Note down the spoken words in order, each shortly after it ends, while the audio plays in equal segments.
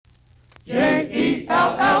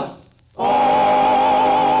J-E-L-L-O.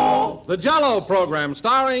 The Jell-O program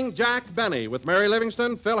starring Jack Benny with Mary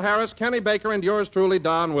Livingston, Phil Harris, Kenny Baker, and yours truly,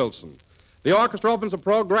 Don Wilson. The orchestra opens the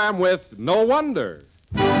program with No Wonder.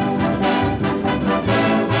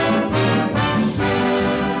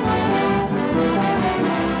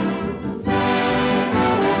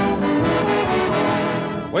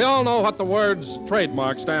 We all know what the words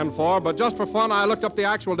trademark stand for, but just for fun, I looked up the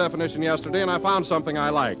actual definition yesterday and I found something I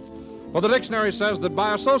liked. Well, the dictionary says that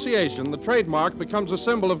by association, the trademark becomes a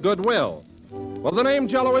symbol of goodwill. Well, the name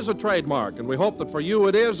Jell-O is a trademark, and we hope that for you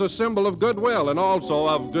it is a symbol of goodwill and also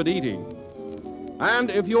of good eating. And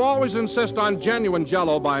if you always insist on genuine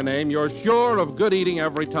Jell-O by name, you're sure of good eating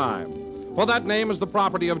every time. Well, that name is the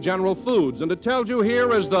property of General Foods, and it tells you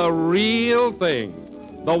here is the real thing,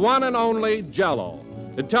 the one and only Jell-O.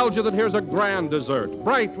 It tells you that here's a grand dessert,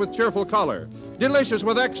 bright with cheerful color, delicious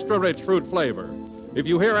with extra rich fruit flavor. If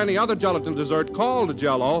you hear any other gelatin dessert called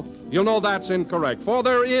Jell-O, you'll know that's incorrect, for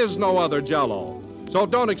there is no other Jell-O. So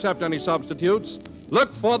don't accept any substitutes.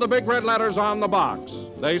 Look for the big red letters on the box.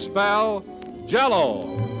 They spell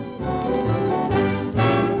Jell-O.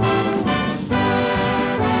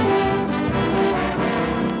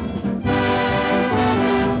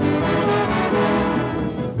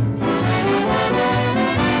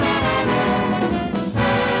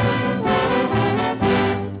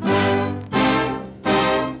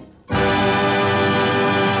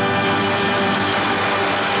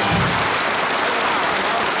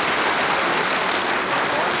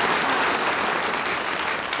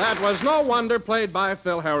 That was No Wonder, played by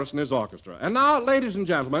Phil Harris and his orchestra. And now, ladies and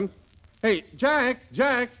gentlemen, hey, Jack.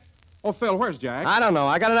 Oh, Phil, where's Jack? I don't know.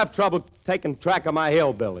 I got enough trouble taking track of my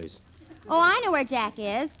hillbillies. Oh, I know where Jack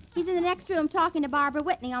is. He's in the next room talking to Barbara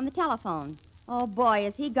Whitney on the telephone. Oh, boy,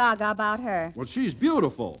 is he gaga about her. Well, she's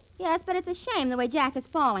beautiful. Yes, but it's a shame the way Jack is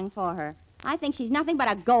falling for her. I think she's nothing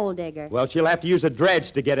but a gold digger. Well, she'll have to use a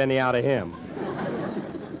dredge to get any out of him.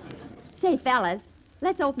 Say, fellas,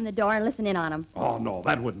 let's open the door and listen in on him. Oh, no,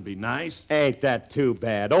 that wouldn't be nice. Ain't that too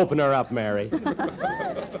bad? Open her up, Mary.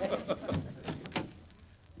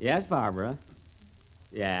 Yes, Barbara?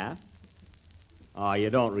 Yeah? Oh, you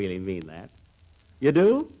don't really mean that. You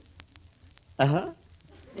do? Uh-huh.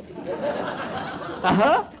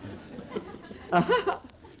 Uh-huh. Uh-huh.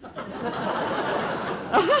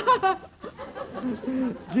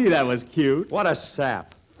 Gee, that was cute. What a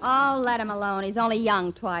sap. Oh, let him alone. He's only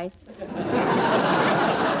young twice.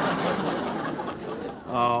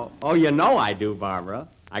 Oh, you know I do, Barbara.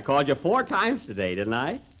 I called you 4 times today, didn't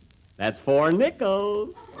I? That's 4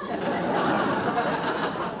 nickels.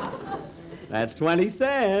 That's 20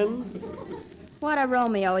 cents. What a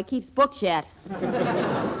Romeo. He keeps books yet.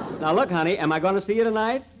 Now, look, honey, am I going to see you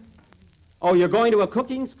tonight? Oh, you're going to a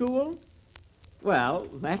cooking school? Well,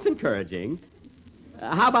 that's encouraging.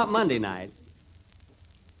 How about Monday night?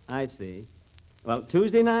 I see. Well,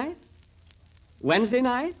 Tuesday night? Wednesday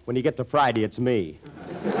night? When you get to Friday, it's me.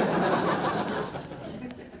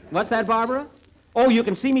 What's that, Barbara? Oh, you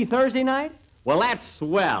can see me Thursday night? Well, that's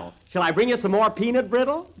swell. Shall I bring you some more peanut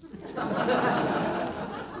brittle?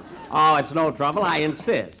 Oh, it's no trouble. I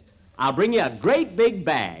insist. I'll bring you a great big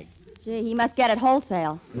bag. Gee, he must get it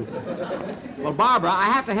wholesale. Well, Barbara, I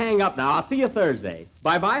have to hang up now. I'll see you Thursday.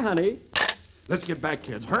 Bye-bye, honey. Let's get back,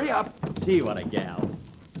 kids. Hurry up. Gee, what a gal.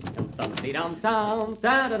 I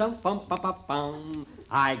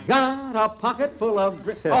got a pocket full of...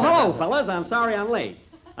 Oh, hello, fellas. I'm sorry I'm late.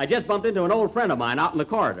 I just bumped into an old friend of mine out in the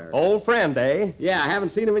corridor. Old friend, eh? Yeah, I haven't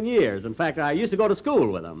seen him in years. In fact, I used to go to school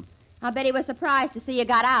with him. I'll bet he was surprised to see you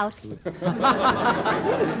got out.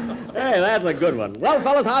 Hey, that's a good one. Well,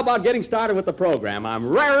 fellas, how about getting started with the program? I'm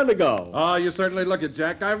raring to go. Oh, you certainly look it,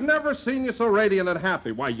 Jack. I've never seen you so radiant and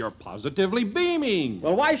happy. Why, you're positively beaming.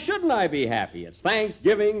 Well, why shouldn't I be happy? It's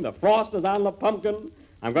Thanksgiving. The frost is on the pumpkin.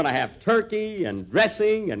 I'm going to have turkey and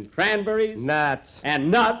dressing and cranberries. Nuts. And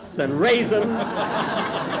nuts and raisins.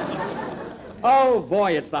 Oh,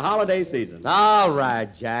 boy, it's the holiday season. All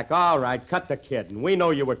right, Jack, all right. Cut the kidding. We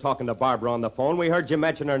know you were talking to Barbara on the phone. We heard you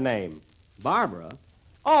mention her name. Barbara?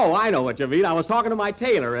 Oh, I know what you mean. I was talking to my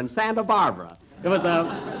tailor in Santa Barbara. It was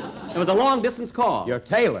a long-distance call. Your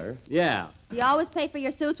tailor? Yeah. Do you always pay for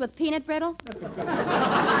your suits with peanut brittle?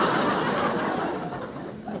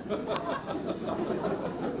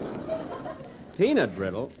 Peanut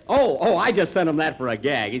brittle? Oh, I just sent him that for a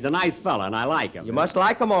gag. He's a nice fella, and I like him. You must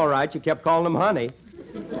like him all right. You kept calling him Honey.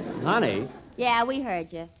 Honey? Yeah, we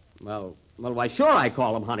heard you. Well, why, sure I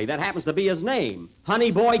call him Honey. That happens to be his name. Honey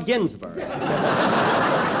Boy Ginsburg.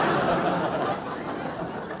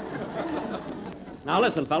 Now,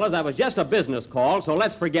 listen, fellas, that was just a business call, so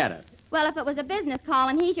let's forget it. Well, if it was a business call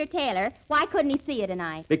and he's your tailor, why couldn't he see you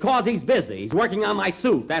tonight? Because he's busy. He's working on my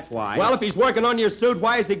suit, that's why. Well, if he's working on your suit,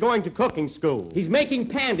 why is he going to cooking school? He's making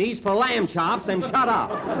panties for lamb chops, and shut up.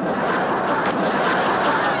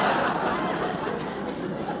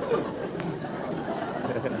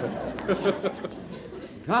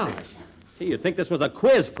 Gosh, gee, you'd think this was a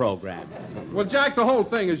quiz program. Well, Jack, the whole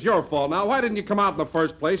thing is your fault. Now, why didn't you come out in the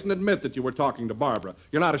first place and admit that you were talking to Barbara?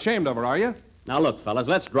 You're not ashamed of her, are you? Now, look, fellas,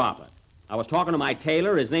 let's drop it. I was talking to my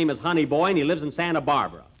tailor. His name is Honey Boy, and he lives in Santa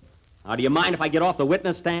Barbara. Now, do you mind if I get off the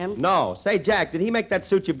witness stand? No. Say, Jack, did he make that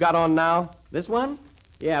suit you've got on now? This one?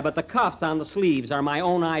 Yeah, but the cuffs on the sleeves are my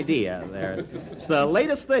own idea. It's the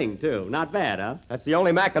latest thing, too. Not bad, huh? That's the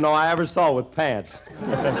only Mackinaw I ever saw with pants.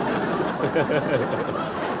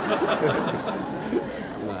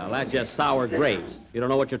 Well, that's just sour grapes. You don't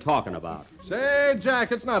know what you're talking about. Say,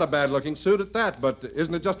 Jack, it's not a bad-looking suit at that, but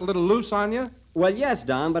isn't it just a little loose on you? Well, yes,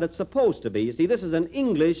 Don, but it's supposed to be. You see, this is an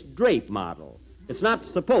English drape model. It's not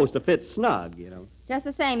supposed to fit snug, you know. Just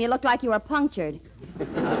the same, you look like you were punctured.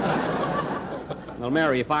 Well,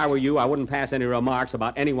 Mary, if I were you, I wouldn't pass any remarks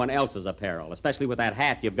about anyone else's apparel, especially with that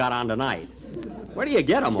hat you've got on tonight. Where do you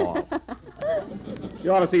get them all?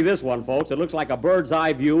 You ought to see this one, folks. It looks like a bird's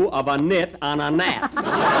eye view of a nit on a gnat.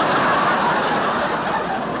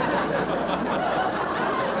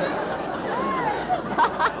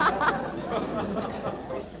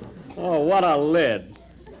 Oh, what a lid.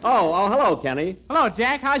 Oh, hello, Kenny. Hello,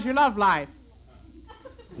 Jack. How's your love life?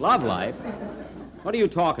 Love life? What are you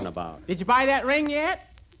talking about? Did you buy that ring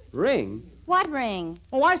yet? Ring? What ring?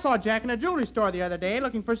 Oh, I saw Jack in a jewelry store the other day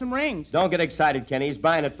looking for some rings. Don't get excited, Kenny. He's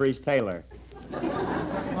buying it for his tailor.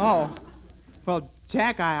 Oh. Well,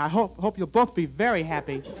 Jack, I hope you'll both be very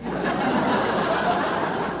happy.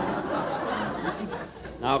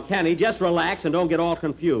 Now, Kenny, just relax and don't get all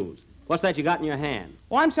confused. What's that you got in your hand?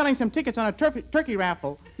 Oh, I'm selling some tickets on a turkey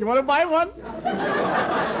raffle. You want to buy one?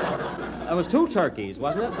 That was 2 turkeys,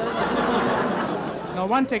 wasn't it? No,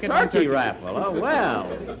 one ticket. one Turkey raffle. Oh, well.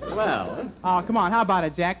 Well. Oh, come on. How about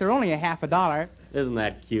it, Jack? They're only a half $1. Isn't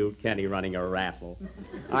that cute, Kenny running a raffle?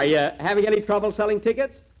 Are you having any trouble selling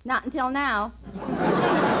tickets? Not until now.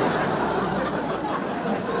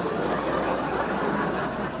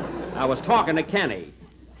 I was talking to Kenny.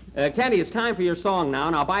 Kenny, it's time for your song now,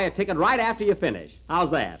 and I'll buy a ticket right after you finish.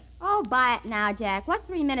 How's that? Oh, buy it now, Jack. What's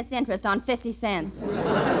 3 minutes interest on 50 cents?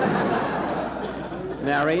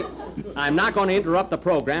 Mary, I'm not going to interrupt the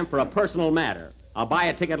program for a personal matter. I'll buy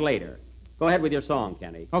a ticket later. Go ahead with your song,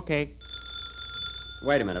 Kenny. Okay.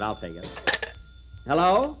 Wait a minute, I'll take it.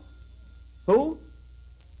 Hello? Who?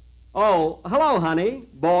 Oh, hello, honey.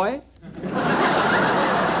 Boy.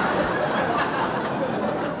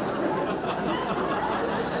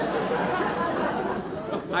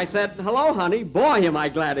 I said, hello, honey. Boy, am I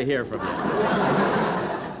glad to hear from you.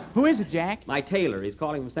 Who is it, Jack? My tailor. He's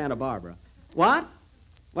calling from Santa Barbara. What?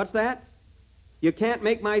 What's that? You can't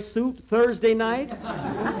make my suit Thursday night?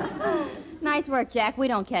 Nice work, Jack. We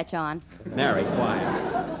don't catch on. Mary,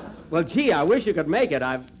 quiet. Well, gee, I wish you could make it.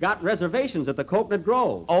 I've got reservations at the Coconut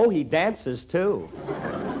Grove. Oh, he dances, too.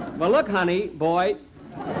 Well, look, honey, boy.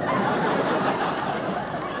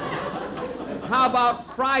 How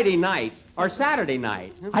about Friday night or Saturday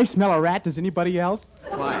night? I smell a rat. Does anybody else?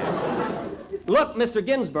 Quiet. Look, Mr.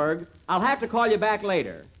 Ginsburg, I'll have to call you back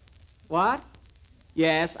later. What?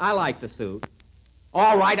 Yes, I like the suit.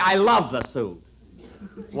 All right, I love the suit.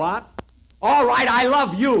 What? All right, I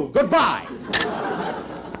love you. Goodbye.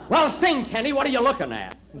 Well, sing, Kenny. What are you looking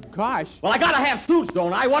at? Gosh. Well, I gotta have suits,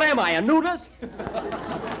 don't I? What am I, a nudist?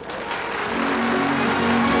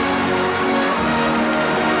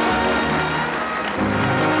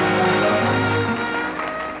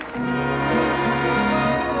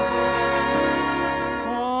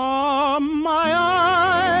 On my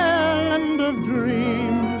island of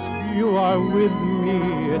dreams, you are with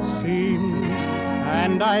me, it seems,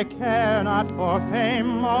 and I care not for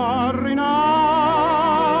fame or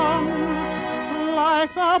renown.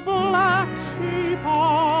 Like the black sheep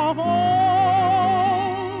of old,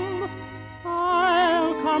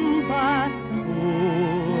 I'll come back to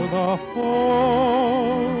the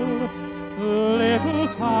fold, little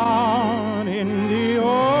town in the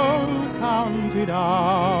old county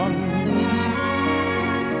down.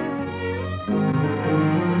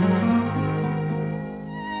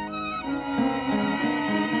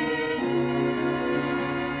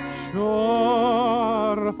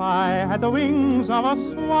 Sure, if I had the wings of a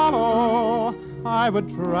swallow, I would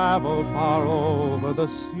travel far over the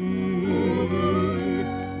sea.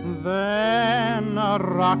 Then a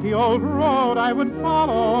rocky old road I would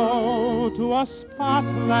follow to a spot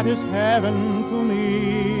that is heaven to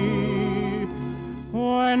me.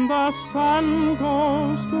 When the sun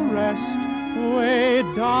goes to rest way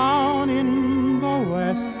down in the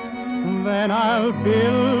west, then I'll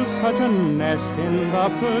build such a nest in the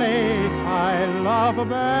place I love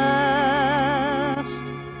best.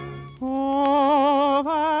 Oh,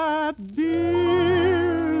 that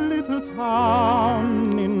dear little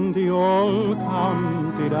town in the old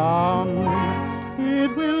county down,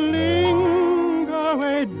 it will linger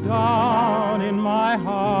way down in my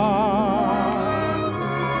heart.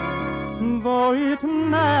 Though it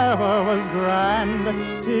never was grand,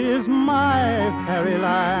 'tis my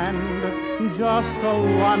fairyland, just a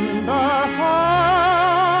wonderful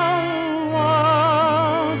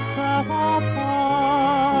world set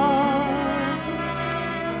apart.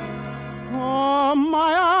 Oh,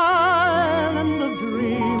 my island of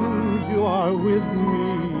dreams, you are with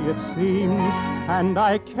me, it seems, and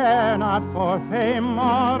I care not for fame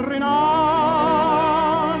or renown.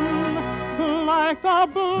 Like the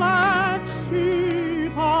black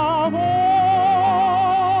sheep of old,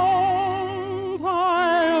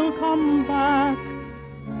 I'll come back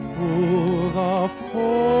to the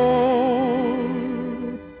fold.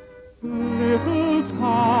 Little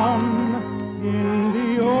town in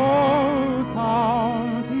the old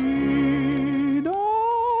county down.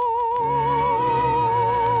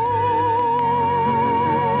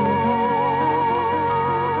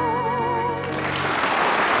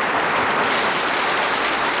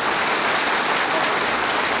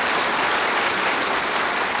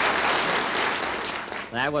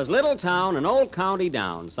 That was Little Town and Old County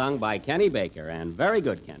Down, sung by Kenny Baker, and very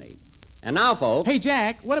good, Kenny. And now, folks... Hey,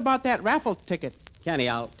 Jack, what about that raffle ticket? Kenny,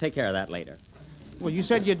 I'll take care of that later. Well, you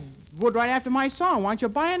said you would right after my song. Why don't you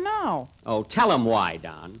buy it now? Oh, tell him why,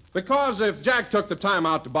 Don. Because if Jack took the time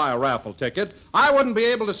out to buy a raffle ticket, I wouldn't be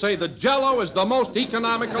able to say that Jell-O is the most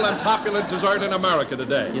economical and popular dessert in America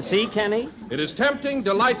today. You see, Kenny? It is tempting,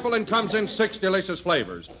 delightful, and comes in 6 delicious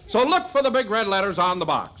flavors. So look for the big red letters on the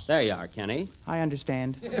box. There you are, Kenny. I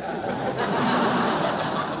understand.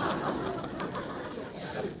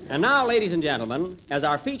 And now, ladies and gentlemen, as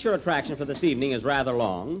our feature attraction for this evening is rather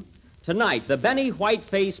long, tonight the Benny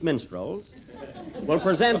Whiteface Minstrels will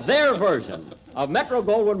present their version of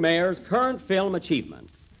Metro-Goldwyn-Mayer's current film achievement,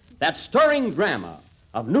 that stirring drama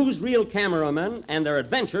of newsreel cameramen and their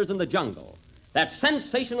adventures in the jungle, that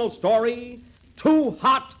sensational story, Too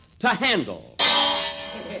Hot to Handle.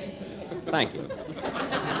 Thank you.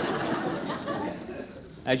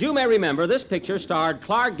 As you may remember, this picture starred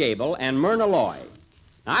Clark Gable and Myrna Loy.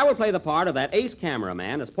 Now, I will play the part of that ace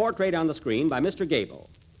cameraman as portrayed on the screen by Mr. Gable.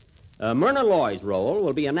 Myrna Loy's role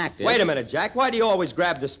will be enacted... Wait a minute, Jack. Why do you always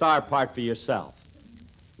grab the star part for yourself?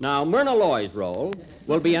 Now, Myrna Loy's role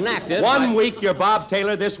will be enacted... One week you're Bob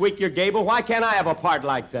Taylor, this week you're Gable. Why can't I have a part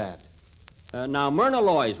like that? Now, Myrna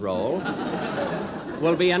Loy's role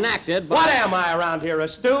will be enacted by... What am I around here, a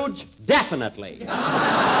stooge? Definitely.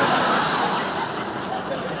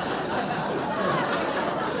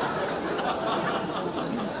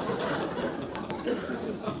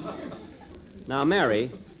 Now,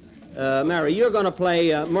 Mary, you're going to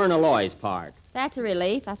play Myrna Loy's part. That's a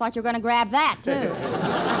relief. I thought you were going to grab that, too.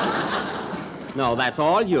 No, that's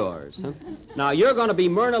all yours. Now, you're going to be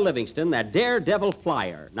Myrna Livingston, that daredevil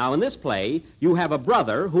flyer. Now, in this play, you have a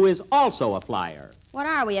brother who is also a flyer. What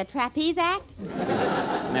are we, a trapeze act?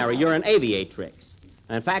 Mary, you're an aviatrix.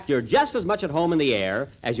 In fact, you're just as much at home in the air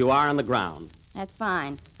as you are on the ground. That's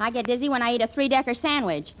fine. I get dizzy when I eat a 3-decker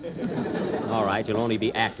sandwich. All right, you'll only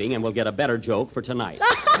be acting, and we'll get a better joke for tonight.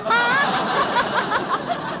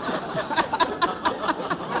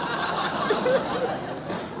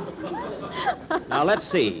 Now, let's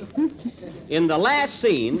see. In the last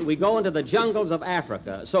scene, we go into the jungles of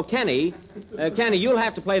Africa. So, Kenny, you'll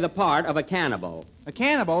have to play the part of a cannibal. A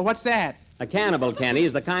cannibal? What's that? A cannibal, Kenny,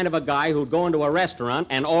 is the kind of a guy who'd go into a restaurant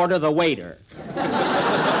and order the waiter.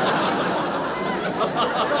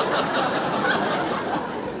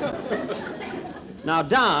 Now,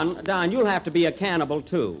 Don, you'll have to be a cannibal,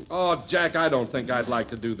 too. Oh, Jack, I don't think I'd like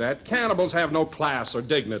to do that. Cannibals have no class or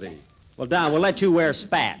dignity. Well, Don, we'll let you wear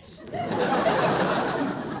spats.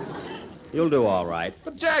 You'll do all right.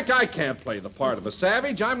 But, Jack, I can't play the part of a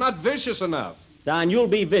savage. I'm not vicious enough. Don, you'll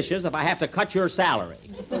be vicious if I have to cut your salary.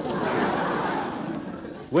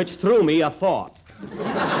 Which threw me a thought.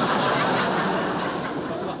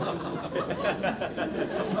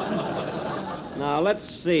 Now, let's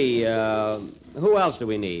see. Who else do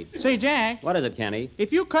we need? Say, Jack, What is it, Kenny?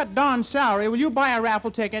 if you cut Don's salary, will you buy a raffle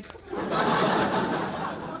ticket?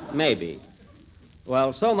 Maybe.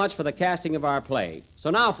 Well, so much for the casting of our play. So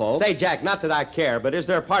now, folks... Say, Jack, not that I care, but is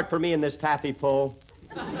there a part for me in this taffy pull?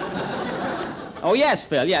 Oh, yes,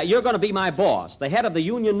 Phil. Yeah, you're going to be my boss, the head of the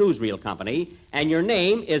Union Newsreel Company, and your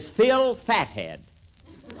name is Phil Fathead.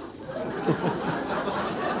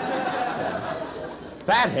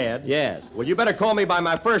 Fathead? Yes. Well, you better call me by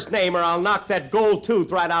my first name or I'll knock that gold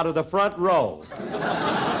tooth right out of the front row.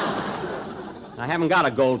 I haven't got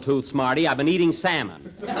a gold tooth, Smarty. I've been eating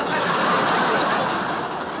salmon.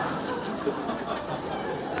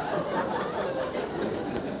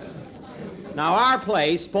 Now, our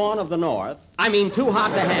play, Spawn of the North, Too Hot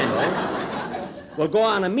to Handle, will go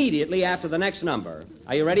on immediately after the next number.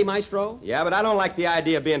 Are you ready, Maestro? Yeah, but I don't like the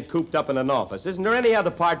idea of being cooped up in an office. Isn't there any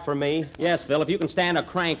other part for me? Yes, Phil. If you can stand a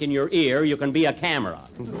crank in your ear, you can be a camera.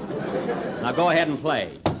 Now, go ahead and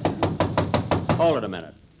play. Hold it a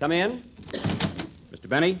minute. Come in. Mr.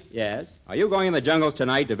 Benny, Yes? are you going in the jungles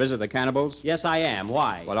tonight to visit the cannibals? Yes, I am.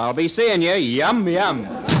 Why? Well, I'll be seeing you. Yum, yum.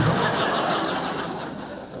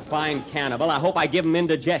 Fine cannibal. I hope I give him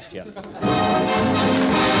indigestion.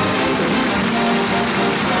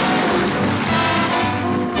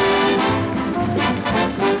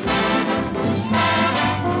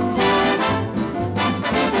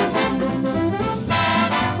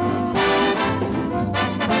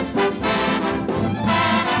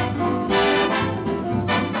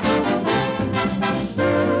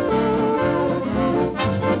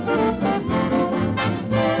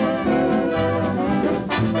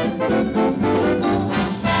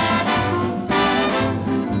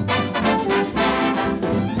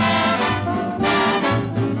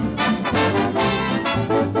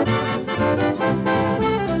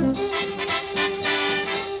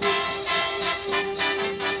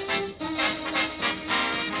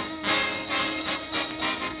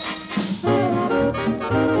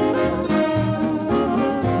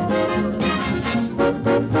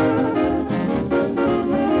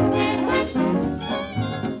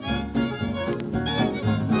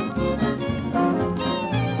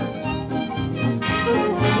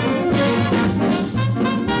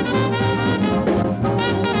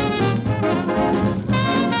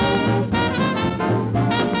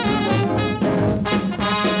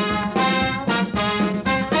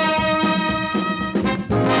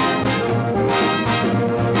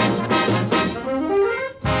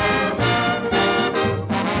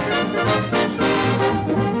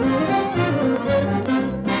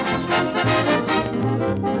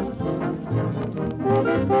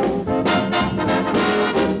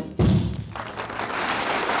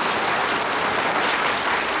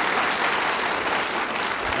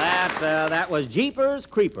 That was Jeepers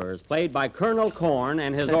Creepers, played by Colonel Corn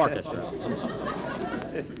and his orchestra.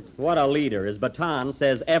 What a leader. His baton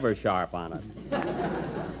says Eversharp on it.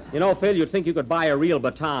 You know, Phil, you'd think you could buy a real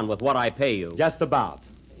baton with what I pay you. Just about.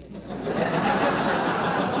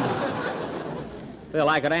 Phil,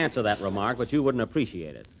 I could answer that remark, but you wouldn't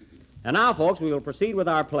appreciate it. And now, folks, we will proceed with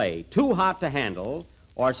our play, Too Hot to Handle,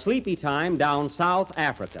 or Sleepy Time Down South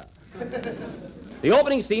Africa. The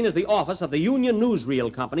opening scene is the office of the Union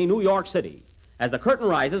Newsreel Company, New York City. As the curtain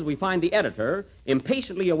rises, we find the editor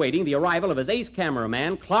impatiently awaiting the arrival of his ace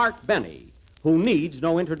cameraman, Clark Benny, who needs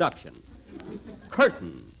no introduction.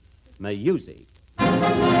 Curtain music.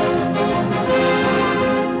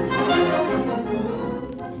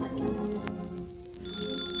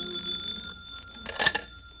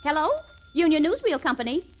 Hello? Union Newsreel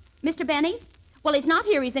Company. Mr. Benny? Well, he's not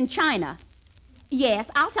here. He's in China. Yes,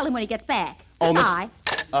 I'll tell him when he gets back. Oh, Goodbye.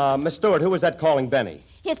 Miss Stewart, who was that calling Benny?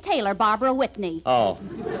 His tailor, Barbara Whitney. Oh.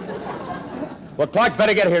 Well, Clark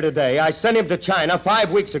better get here today. I sent him to China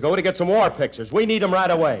 5 weeks ago to get some war pictures. We need him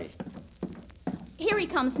right away. Here he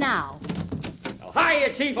comes now. Oh,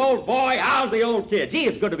 hiya, Chief, old boy. How's the old kid? Gee,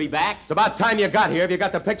 it's good to be back. It's about time you got here. Have you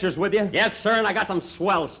got the pictures with you? Yes, sir, and I got some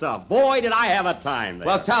swell stuff. Boy, did I have a time there.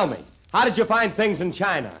 Well, tell me, how did you find things in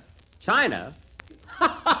China? China?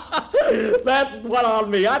 That's what on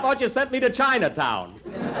me. I thought you sent me to Chinatown.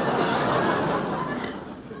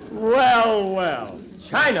 Well.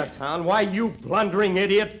 Chinatown? Why, you blundering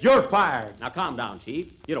idiot. You're fired. Now, calm down,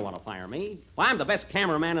 Chief. You don't want to fire me. Why, I'm the best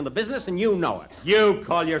cameraman in the business, and you know it. You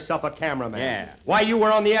call yourself a cameraman? Yeah. Why, you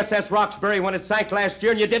were on the SS Roxbury when it sank last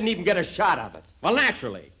year, and you didn't even get a shot of it. Well,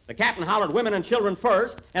 naturally. The captain hollered women and children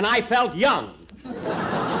first, and I felt young.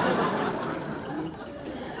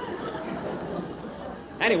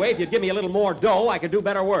 Anyway, if you'd give me a little more dough, I could do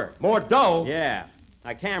better work. More dough? Yeah.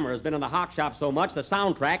 My camera has been in the hock shop so much, the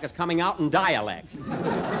soundtrack is coming out in dialect.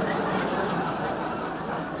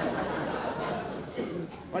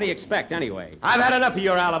 What do you expect, anyway? I've had enough of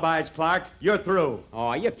your alibis, Clark. You're through.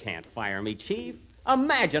 Oh, you can't fire me, Chief.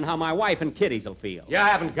 Imagine how my wife and kiddies will feel. You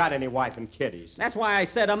haven't got any wife and kiddies. That's why I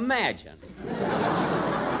said imagine.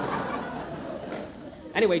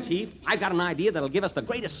 Anyway, Chief, I got an idea that'll give us the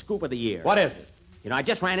greatest scoop of the year. What is it? You know, I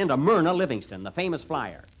just ran into Myrna Livingston, the famous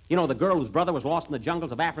flyer. You know, the girl whose brother was lost in the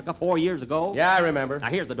jungles of Africa 4 years ago? Yeah, I remember. Now,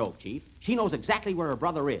 here's the dope, Chief. She knows exactly where her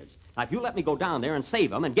brother is. Now, if you let me go down there and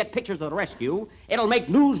save him and get pictures of the rescue, it'll make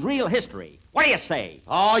newsreel history. What do you say?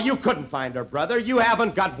 Oh, you couldn't find her, brother. You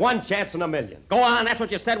haven't got one chance in a million. Go on, that's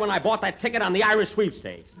what you said when I bought that ticket on the Irish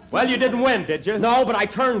sweepstakes. Well, you didn't win, did you? No, but I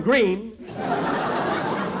turned green.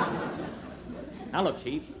 Now, look,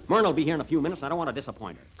 Chief, Myrna will be here in a few minutes, and I don't want to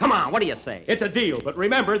disappoint her. Come on, what do you say? It's a deal, but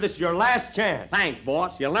remember, this is your last chance. Thanks,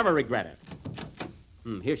 boss. You'll never regret it.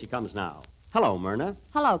 Here she comes now. Hello, Myrna.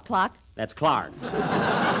 Hello, Clark. That's Clark.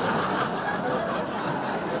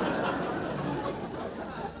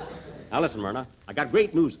 Now, listen, Myrna. I got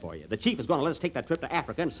great news for you. The chief is going to let us take that trip to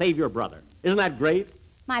Africa and save your brother. Isn't that great?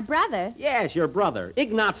 My brother? Yes, your brother,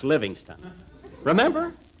 Ignatz Livingston.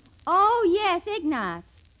 Remember? Oh, yes, Ignatz.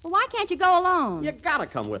 Well, why can't you go alone? You gotta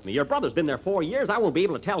come with me. Your brother's been there 4 years. I won't be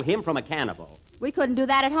able to tell him from a cannibal. We couldn't do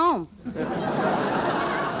that at home.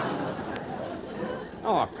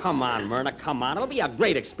 Oh, come on, Myrna, come on. It'll be a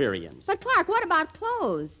great experience. But, Clark, what about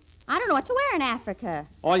clothes? I don't know what to wear in Africa.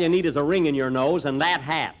 All you need is a ring in your nose and that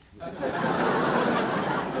hat.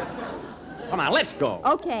 Come on, let's go.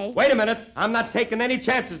 Okay. Wait a minute. I'm not taking any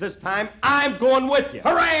chances this time. I'm going with you.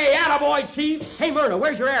 Hooray! Attaboy, Chief! Hey, Myrna,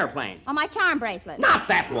 where's your airplane? Oh, my charm bracelet. Not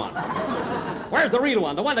that one. Where's the real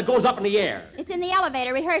one, the one that goes up in the air? It's in the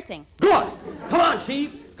elevator rehearsing. Good. Come on,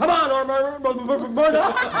 Chief. Come on, Myrna.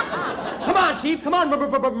 Come on, Chief. Come on,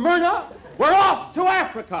 Myrna. We're off to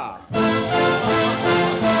Africa.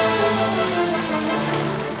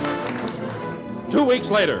 2 weeks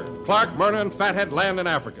later, Clark, Myrna, and Fathead land in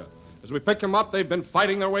Africa. As we pick them up, they've been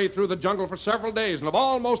fighting their way through the jungle for several days and have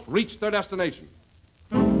almost reached their destination.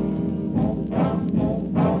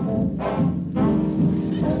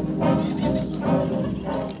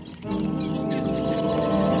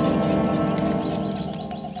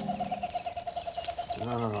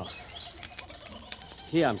 Oh.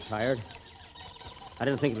 Gee, I'm tired. I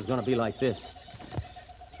didn't think it was going to be like this.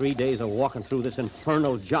 3 days of walking through this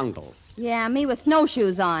infernal jungle. Yeah, me with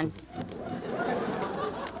snowshoes on.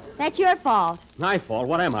 That's your fault. My fault?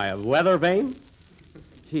 What am I, a weather vane?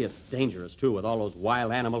 Gee, it's dangerous, too, with all those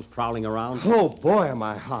wild animals prowling around. Oh, boy, am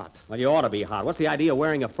I hot. Well, you ought to be hot. What's the idea of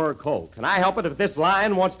wearing a fur coat? Can I help it if this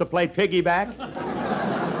lion wants to play piggyback?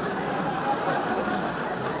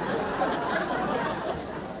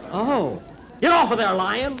 Oh. Get off of there,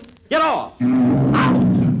 lion. Get off.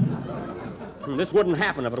 This wouldn't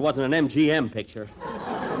happen if it wasn't an MGM picture.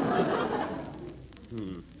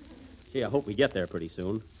 Gee, I hope we get there pretty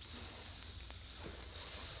soon.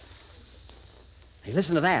 Hey,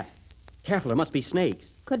 listen to that. Careful, there must be snakes.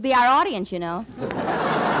 Could be our audience, you know.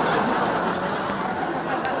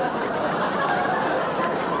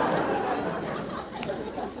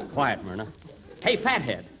 Quiet, Myrna. Hey,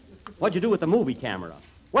 Fathead, what'd you do with the movie camera?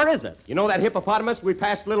 Where is it? You know that hippopotamus we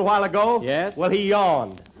passed a little while ago? Yes? Well, he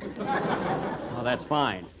yawned. Oh, that's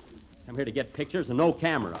fine. I'm here to get pictures and no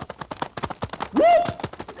camera.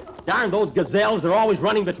 Whoop! Darn those gazelles, they're always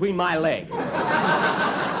running between my legs.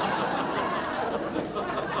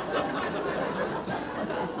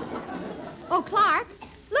 Oh, Clark,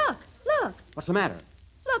 look. What's the matter?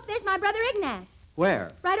 Look, there's my brother Ignatz.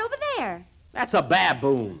 Where? Right over there. That's a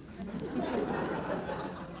baboon.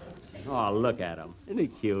 Oh, look at him. Isn't he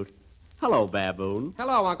cute? Hello, baboon.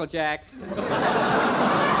 Hello, Uncle Jack.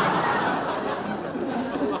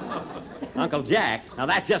 Uncle Jack? Now,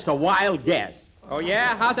 that's just a wild guess. Oh,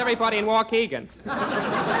 yeah? How's everybody in Waukegan?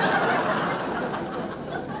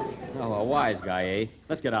 Oh, a wise guy, eh?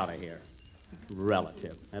 Let's get out of here.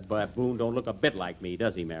 Relative. That baboon don't look a bit like me,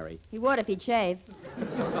 does he, Mary? He would if he'd shave.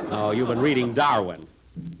 Oh, you've been reading Darwin.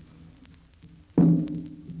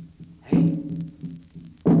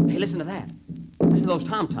 Hey, listen to that. Listen to those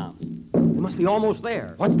tom-toms. They must be almost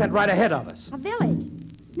there. What's that right ahead of us? A village.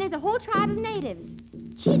 And there's a whole tribe of natives.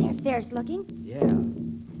 Gee, they're fierce looking. Yeah.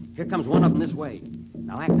 Here comes one of them this way.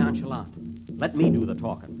 Now act nonchalant. Let me do the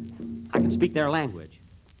talking. I can speak their language.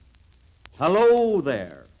 Hello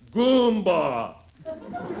there. Goomba.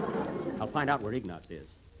 I'll find out where Ignatz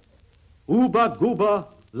is. Uba, Gooba,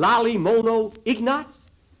 Lolly, Mono, Ignatz?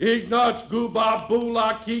 Ignatz Gooba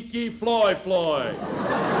Boola Kiki Floy Floy.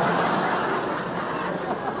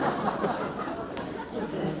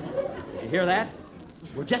 Did you hear that?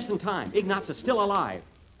 We're just in time. Ignatz is still alive.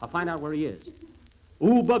 I'll find out where he is.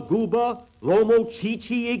 Uba, Gooba, Lomo,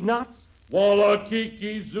 Chi-Chi, Ignatz? Walla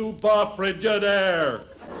Kiki Zuba Frigidaire.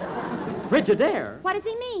 Frigidaire? What does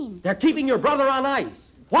he mean? They're keeping your brother on ice.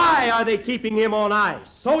 Why are they keeping him on ice?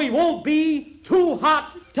 So he won't be too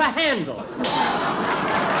hot to handle.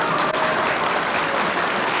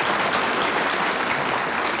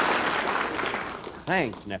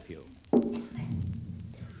 Thanks, nephew.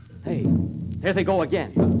 Hey, here they go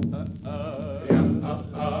again.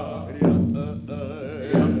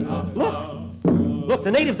 Look,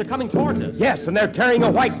 the natives are coming towards us. Yes, and they're carrying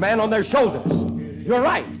a white man on their shoulders. You're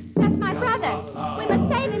right. That's my brother. We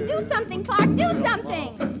must save him. Do something, Clark. Do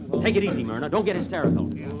something. Take it easy, Myrna. Don't get hysterical.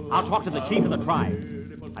 I'll talk to the chief of the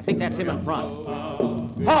tribe. I think that's him in front.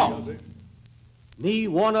 Halt! Me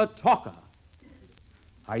wanna talker.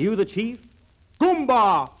 Are you the chief?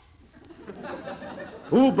 Goomba!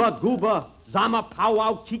 Uba Gooba Zama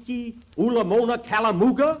Powwow Kiki Ulamona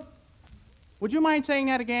Kalamuga? Would you mind saying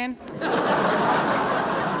that again?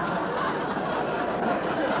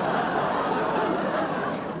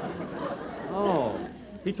 Oh,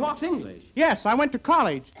 he talks English. Yes, I went to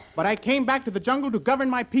college, but I came back to the jungle to govern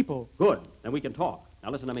my people. Good. Then we can talk.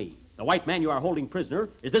 Now listen to me. The white man you are holding prisoner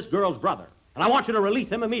is this girl's brother, and I want you to release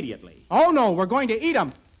him immediately. Oh, no, we're going to eat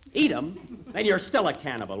him. Eat him? Then you're still a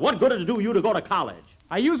cannibal. What good did it do you to go to college?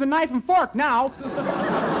 I use a knife and fork now.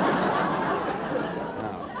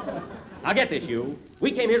 Now get this, you.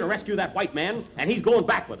 We came here to rescue that white man, and he's going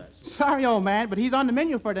back with us. Sorry, old man, but he's on the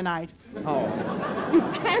menu for tonight. Oh, you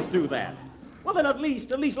can't do that. Well, then at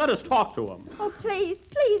least let us talk to him. Oh, please,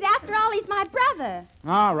 please. After all, he's my brother.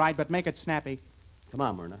 All right, but make it snappy. Come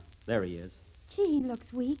on, Myrna. There he is. Gee, he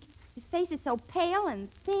looks weak. His face is so pale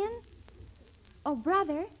and thin. Oh,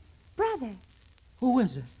 brother. Who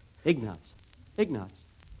is it? Ignatz.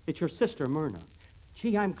 It's your sister, Myrna.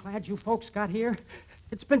 Gee, I'm glad you folks got here.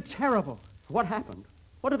 It's been terrible. What happened?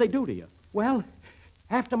 What did they do to you? Well,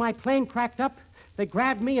 after my plane cracked up, they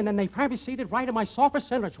grabbed me and then they proceeded right in my sulfur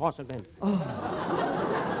sandwich wasn't Oh.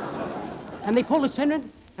 And they pulled us in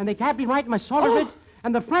and they grabbed me right in my sulfur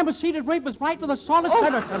and the proceeded rib was right with a solid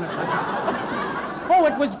center. Oh,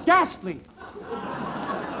 it was ghastly.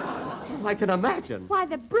 I can imagine. Why,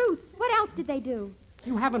 the brutes. What else did they do?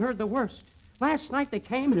 You haven't heard the worst. Last night they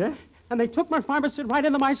came and they took my pharmacy right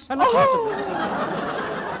into my center.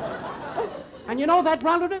 And you know that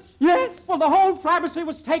relatives? Yes. Well, the whole pharmacy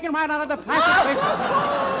was taken right out of the plastic.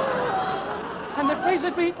 And the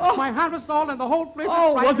freezer beat my harvestall and the whole place.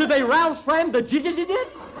 Oh, well, did they rouse friend the did?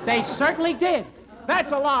 They certainly did.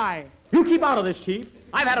 That's a lie. You keep out of this, Chief.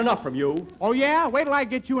 I've had enough from you. Oh, yeah? Wait till I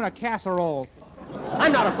get you in a casserole.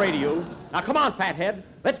 I'm not afraid of you. Now, come on, fathead.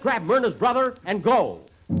 Let's grab Myrna's brother and go.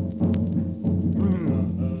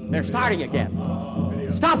 They're starting again.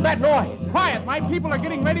 Stop that noise. Quiet. My people are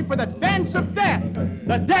getting ready for the dance of death.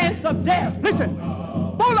 The dance of death. Listen.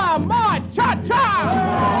 Bula ma cha-cha!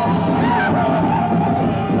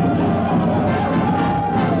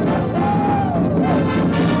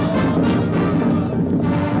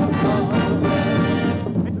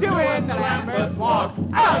 Do it, the Lambert walk.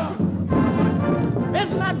 Out!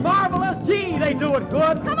 Isn't that marvelous? Gee, they do it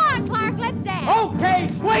good. Come on, Clark, let's dance. Okay,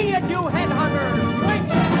 swing it, you headhunter. Swing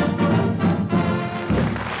it.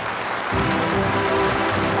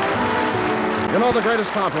 You know, the greatest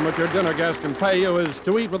compliment your dinner guest can pay you is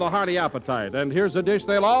to eat with a hearty appetite. And here's a dish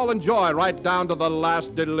they'll all enjoy right down to the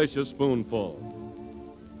last delicious spoonful.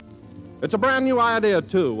 It's a brand new idea,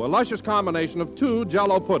 too. A luscious combination of two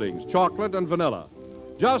Jell-O puddings, chocolate and vanilla.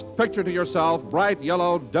 Just picture to yourself bright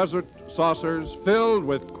yellow desert saucers filled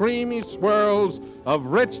with creamy swirls of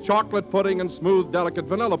rich chocolate pudding and smooth, delicate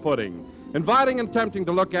vanilla pudding. Inviting and tempting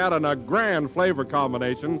to look at and a grand flavor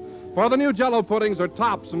combination, for the new Jell-O puddings are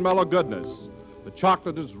tops and mellow goodness. The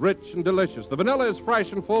chocolate is rich and delicious. The vanilla is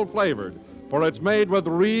fresh and full-flavored, for it's made with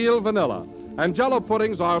real vanilla. And Jell-O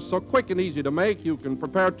puddings are so quick and easy to make, you can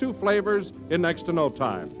prepare two flavors in next to no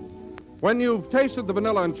time. When you've tasted the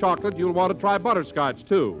vanilla and chocolate, you'll want to try butterscotch,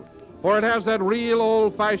 too, for it has that real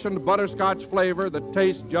old-fashioned butterscotch flavor that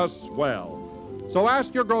tastes just swell. So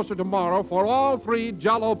ask your grocer tomorrow for all three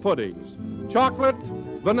Jell-O puddings, chocolate,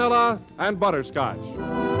 vanilla, and butterscotch.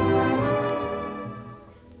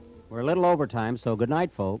 We're a little overtime, so good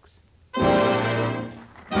night, folks. J-E-L-L-O.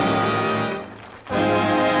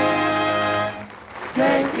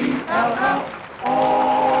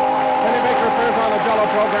 Penny Baker appears on the Jell-O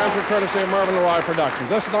programs for courtesy of Mervyn LeRoy Productions.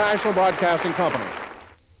 This is the National Broadcasting Company.